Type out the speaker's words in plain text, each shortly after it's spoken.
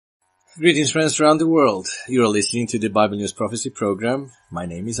Greetings, friends around the world. You are listening to the Bible News Prophecy Program. My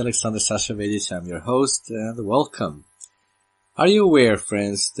name is Aleksandar Veljic. I'm your host, and welcome. Are you aware,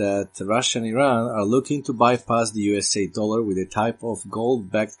 friends, that Russia and Iran are looking to bypass the USA dollar with a type of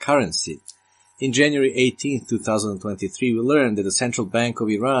gold-backed currency? In January 18, 2023, we learned that the Central Bank of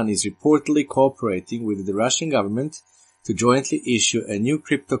Iran is reportedly cooperating with the Russian government to jointly issue a new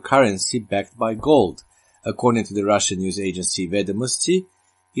cryptocurrency backed by gold. According to the Russian news agency Vedomosti,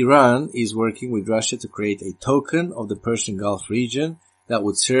 Iran is working with Russia to create a token of the Persian Gulf region that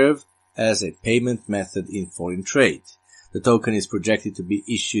would serve as a payment method in foreign trade. The token is projected to be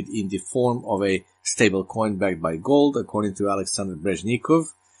issued in the form of a stable coin backed by gold, according to Aleksandar Veljic,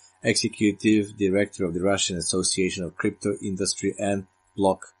 executive director of the Russian Association of Crypto Industry and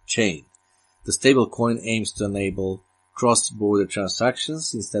Blockchain. The stable coin aims to enable cross-border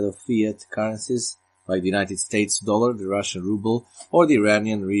transactions instead of fiat currencies like the United States dollar, the Russian ruble, or the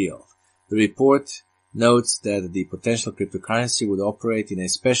Iranian rial. The report notes that the potential cryptocurrency would operate in a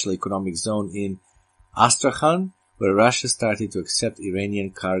special economic zone in Astrakhan, where Russia started to accept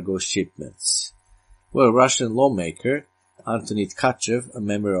Iranian cargo shipments. Well, Russian lawmaker Anthony Tkachev, a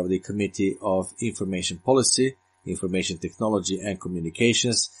member of the Committee of Information Policy, Information Technology and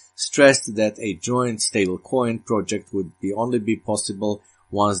Communications, stressed that a joint stablecoin project would only be possible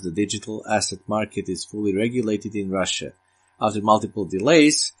once the digital asset market is fully regulated in Russia. After multiple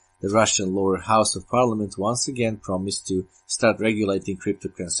delays, the Russian lower house of parliament once again promised to start regulating crypto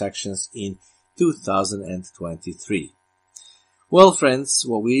transactions in 2023. Well, friends,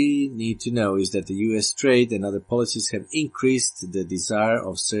 what we need to know is that the US trade and other policies have increased the desire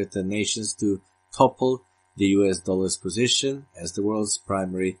of certain nations to topple the US dollar's position as the world's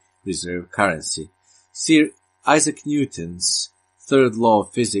primary reserve currency. Sir Isaac Newton's third law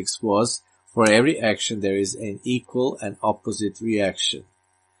of physics was, for every action there is an equal and opposite reaction.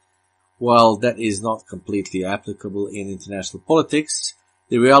 While that is not completely applicable in international politics,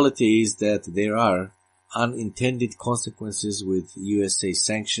 the reality is that there are unintended consequences with USA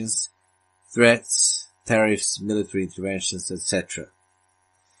sanctions, threats, tariffs, military interventions, etc.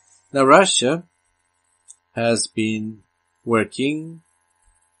 Now, Russia has been working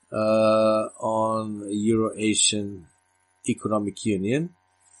on Euro-Asian Economic Union.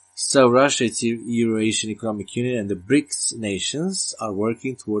 So Russia, its Euro-Asian Economic Union, and the BRICS nations are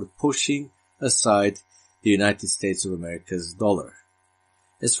working toward pushing aside the United States of America's dollar.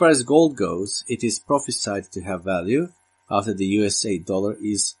 As far as gold goes, it is prophesied to have value after the USA dollar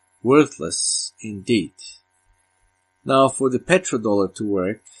is worthless indeed. Now, for the petrodollar to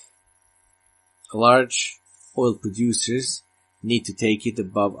work, large oil producers need to take it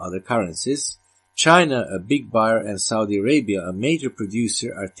above other currencies. China, a big buyer, and Saudi Arabia, a major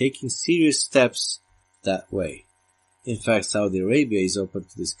producer, are taking serious steps that way. In fact, Saudi Arabia is open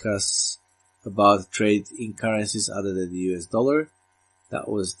to discuss about trade in currencies other than the US dollar. That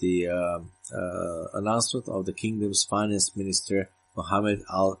was the announcement of the kingdom's finance minister Mohammed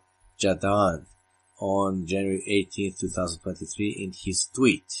Al-Jadaan on January 18, 2023 in his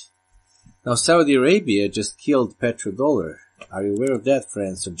tweet. Now, Saudi Arabia just killed petrodollar. Are you aware of that,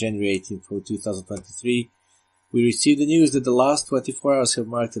 friends? On January 18, 2023, we received the news that the last 24 hours have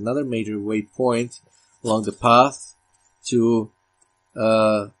marked another major waypoint along the path to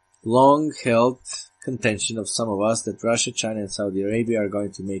long-held contention of some of us that Russia, China, and Saudi Arabia are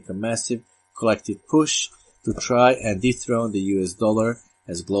going to make a massive collective push to try and dethrone the US dollar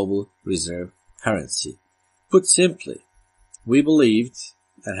as global reserve currency. Put simply, we believed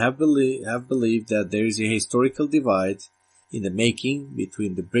and have believed that there is a historical divide in the making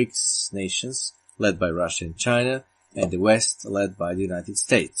between the BRICS nations, led by Russia and China, and the West, led by the United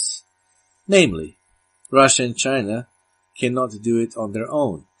States. Namely, Russia and China cannot do it on their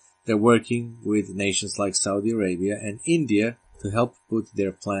own. They're working with nations like Saudi Arabia and India to help put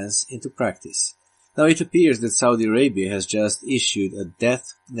their plans into practice. Now, it appears that Saudi Arabia has just issued a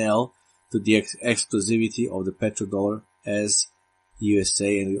death knell to the exclusivity of the petrodollar as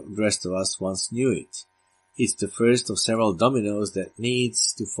USA and the rest of us once knew it. It's the first of several dominoes that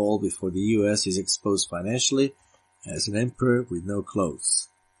needs to fall before the US is exposed financially as an emperor with no clothes.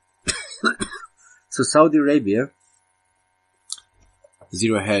 So Saudi Arabia,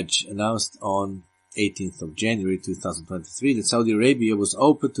 Zero Hedge, announced on 18th of January 2023 that Saudi Arabia was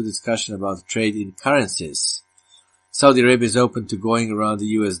open to discussion about trade in currencies. Saudi Arabia is open to going around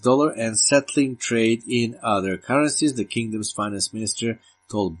the US dollar and settling trade in other currencies, the kingdom's finance minister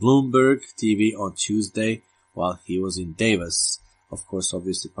told Bloomberg TV on Tuesday while he was in Davos, of course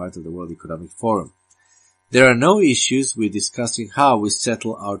obviously part of the World Economic Forum. There are no issues with discussing how we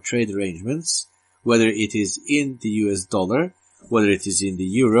settle our trade arrangements, whether it is in the US dollar, whether it is in the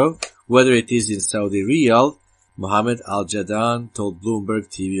euro, whether it is in Saudi Riyal. Mohammed Al-Jadaan told Bloomberg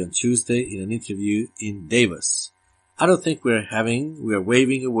TV on Tuesday in an interview in Davos. I don't think we are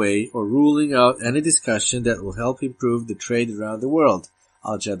waving away or ruling out any discussion that will help improve the trade around the world,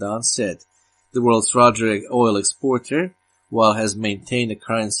 Al-Jadaan said. The world's largest oil exporter, while has maintained a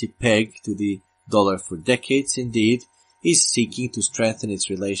currency peg to the dollar for decades indeed, is seeking to strengthen its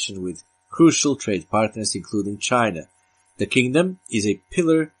relation with crucial trade partners including China. The kingdom is a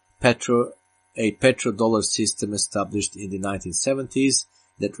petrodollar system established in the 1970s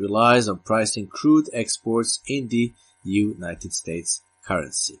that relies on pricing crude exports in the United States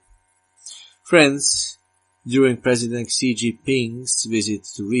currency. Friends, during President Xi Jinping's visit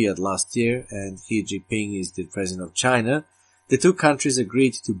to Riyadh last year, and Xi Jinping is the president of China, the two countries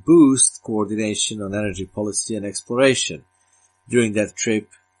agreed to boost coordination on energy policy and exploration. During that trip,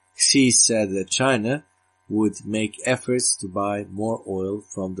 Xi said that China would make efforts to buy more oil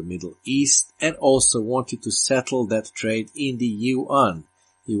from the Middle East and also wanted to settle that trade in the yuan,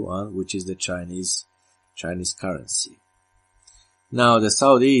 which is the Chinese currency. Now the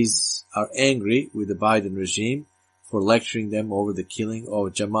Saudis are angry with the Biden regime for lecturing them over the killing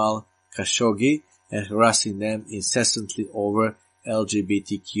of Jamal Khashoggi and harassing them incessantly over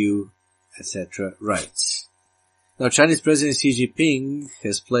LGBTQ, etc. rights. Now Chinese President Xi Jinping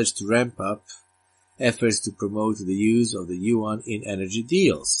has pledged to ramp up efforts to promote the use of the yuan in energy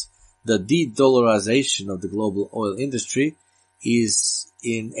deals. The de-dollarization of the global oil industry is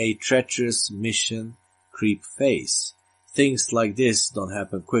in a treacherous mission creep phase. Things like this don't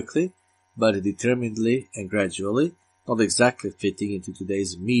happen quickly, but determinedly and gradually, not exactly fitting into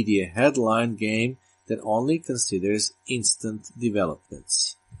today's media headline game that only considers instant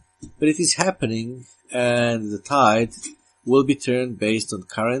developments. But it is happening, and the tide will be turned based on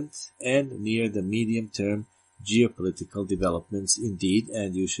current and near the medium-term geopolitical developments indeed,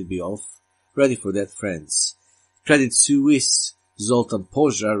 and you should be ready for that, friends. Credit Suisse Zoltan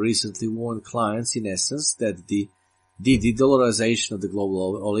Pojar recently warned clients in essence that the de-dollarization of the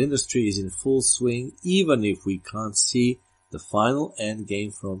global oil industry is in full swing even if we can't see the final end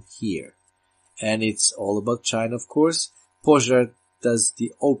game from here. And it's all about China, of course. Pojar does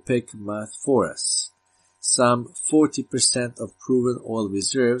the OPEC math for us. Some 40% of proven oil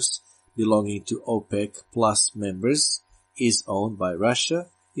reserves belonging to OPEC plus members is owned by Russia,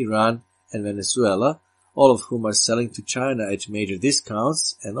 Iran, and Venezuela, all of whom are selling to China at major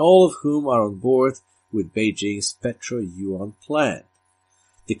discounts, and all of whom are on board with Beijing's Petro-Yuan plan.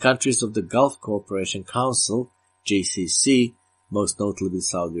 The countries of the Gulf Cooperation Council, GCC, most notably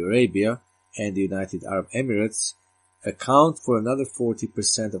Saudi Arabia and the United Arab Emirates, account for another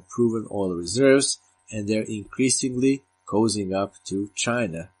 40% of proven oil reserves, and they're increasingly cozying up to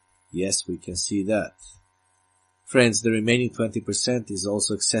China. Yes, we can see that. Friends, the remaining 20% is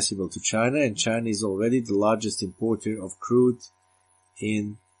also accessible to China, and China is already the largest importer of crude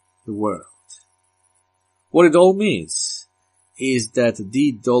in the world. What it all means is that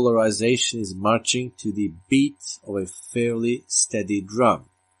de-dollarization is marching to the beat of a fairly steady drum.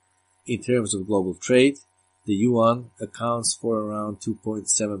 In terms of global trade, the yuan accounts for around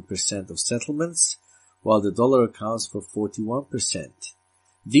 2.7% of settlements, while the dollar accounts for 41%.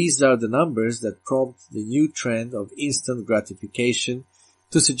 These are the numbers that prompt the new trend of instant gratification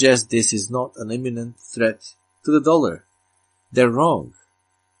to suggest this is not an imminent threat to the dollar. They're wrong.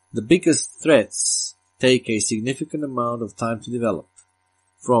 The biggest threats take a significant amount of time to develop.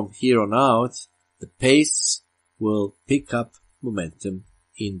 From here on out, the pace will pick up momentum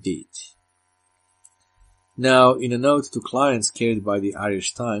indeed. Now, in a note to clients carried by the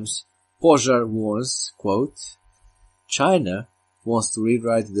Irish Times, Pojar warns, quote, China wants to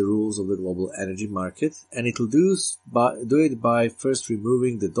rewrite the rules of the global energy market, and it will do it by first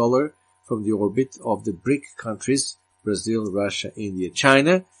removing the dollar from the orbit of the BRIC countries, Brazil, Russia, India,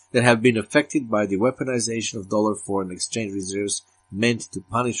 China, that have been affected by the weaponization of dollar foreign exchange reserves meant to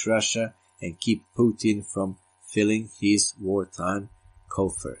punish Russia and keep Putin from filling his wartime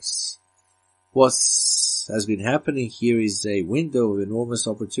coffers. What has been happening here is a window of enormous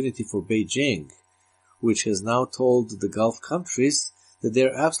opportunity for Beijing, which has now told the Gulf countries that they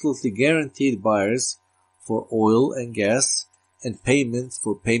are absolutely guaranteed buyers for oil and gas and payment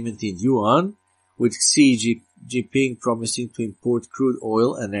in yuan, with Xi Jinping promising to import crude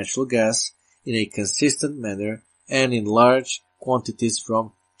oil and natural gas in a consistent manner and in large quantities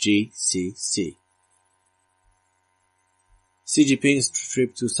from GCC. Xi Jinping's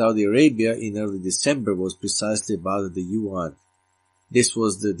trip to Saudi Arabia in early December was precisely about the yuan. This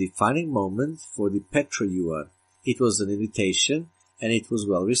was the defining moment for the Petro-Yuan. It was an invitation, and it was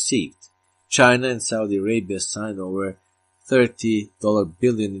well received. China and Saudi Arabia signed over $30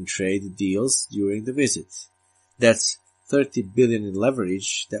 billion in trade deals during the visit. That's $30 billion in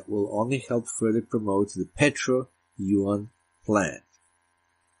leverage that will only help further promote the Petro-Yuan plan.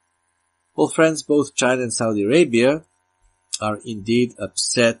 Well, friends, both China and Saudi Arabia are indeed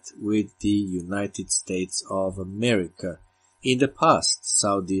upset with the United States of America. In the past,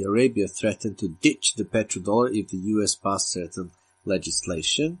 Saudi Arabia threatened to ditch the petrodollar if the US passed certain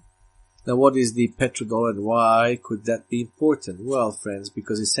legislation. Now, what is the petrodollar and why could that be important? Well, friends,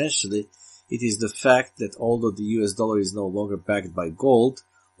 because essentially it is the fact that although the US dollar is no longer backed by gold,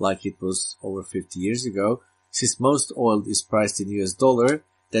 like it was over 50 years ago, since most oil is priced in US dollar,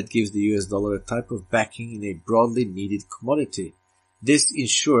 that gives the US dollar a type of backing in a broadly needed commodity. This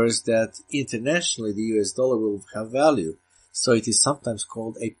ensures that internationally the US dollar will have value, so it is sometimes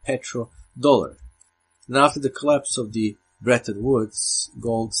called a petrodollar. Now, after the collapse of the Bretton Woods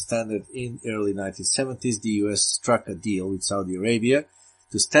gold standard in early 1970s, the US struck a deal with Saudi Arabia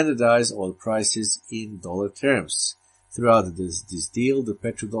to standardize oil prices in dollar terms. Throughout this deal, the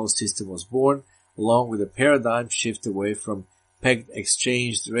petrodollar system was born, along with a paradigm shift away from pegged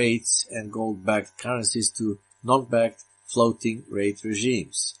exchange rates and gold-backed currencies to non-backed floating rate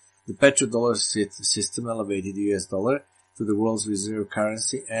regimes. The petrodollar system elevated the US dollar to the world's reserve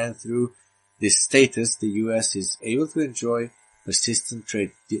currency, and through this status, the US is able to enjoy persistent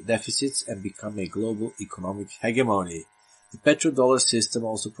trade deficits and become a global economic hegemony. The petrodollar system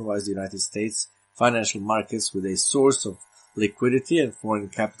also provides the United States financial markets with a source of liquidity and foreign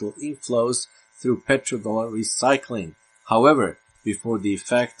capital inflows through petrodollar recycling. However, before the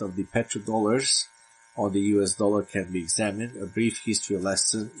effect of the petrodollars on the US dollar can be examined, a brief history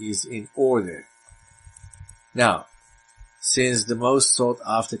lesson is in order. Now, since the most sought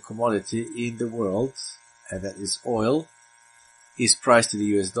after commodity in the world, and that is oil, is priced in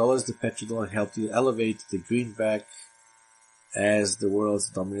the US dollars, the petrodollar helped to elevate the greenback as the world's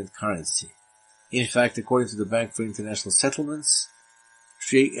dominant currency. In fact, according to the Bank for International Settlements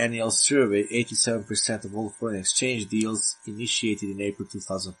triennial survey, 87% of all foreign exchange deals initiated in April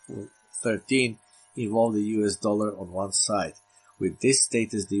 2013 involved the US dollar on one side. With this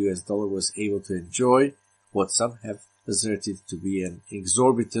status, the US dollar was able to enjoy what some have asserted to be an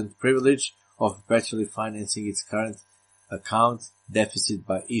exorbitant privilege of perpetually financing its current account deficit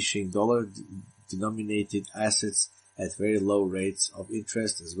by issuing dollar-denominated assets at very low rates of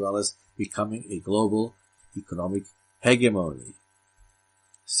interest, as well as becoming a global economic hegemony.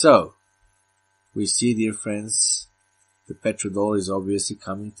 So, we see, dear friends, the petrodollar is obviously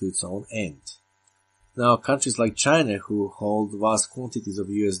coming to its own end. Now, countries like China, who hold vast quantities of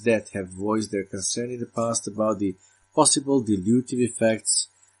US debt, have voiced their concern in the past about the possible dilutive effects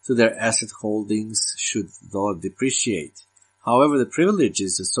to their asset holdings should the dollar depreciate. However, the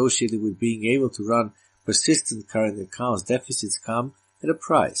privileges associated with being able to run persistent current accounts deficits come at a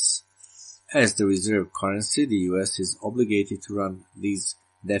price. As the reserve currency, the US is obligated to run these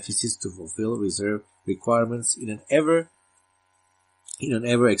deficits to fulfill reserve requirements in an ever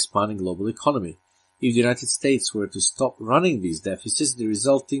expanding global economy. If the United States were to stop running these deficits, the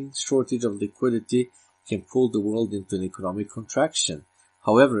resulting shortage of liquidity can pull the world into an economic contraction.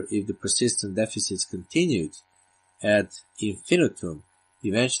 However, if the persistent deficits continued ad infinitum,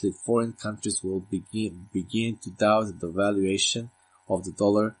 eventually foreign countries will begin to doubt the valuation of the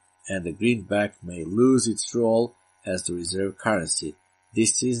dollar, and the greenback may lose its role as the reserve currency.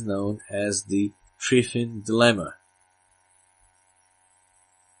 This is known as the Triffin dilemma.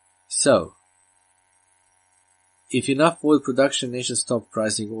 So, if enough oil production nations stop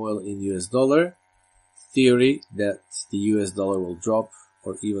pricing oil in US dollar, theory that the US dollar will drop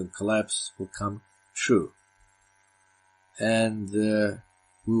or even collapse will come true. And we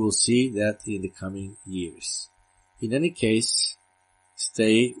will see that in the coming years. In any case,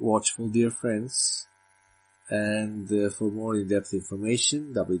 stay watchful, dear friends. And for more in-depth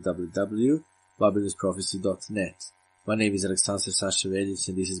information, www.biblenewsprophecy.net. My name is Aleksandar Veljic,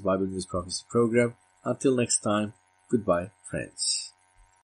 and this is Bible News Prophecy Program. Until next time, goodbye, friends.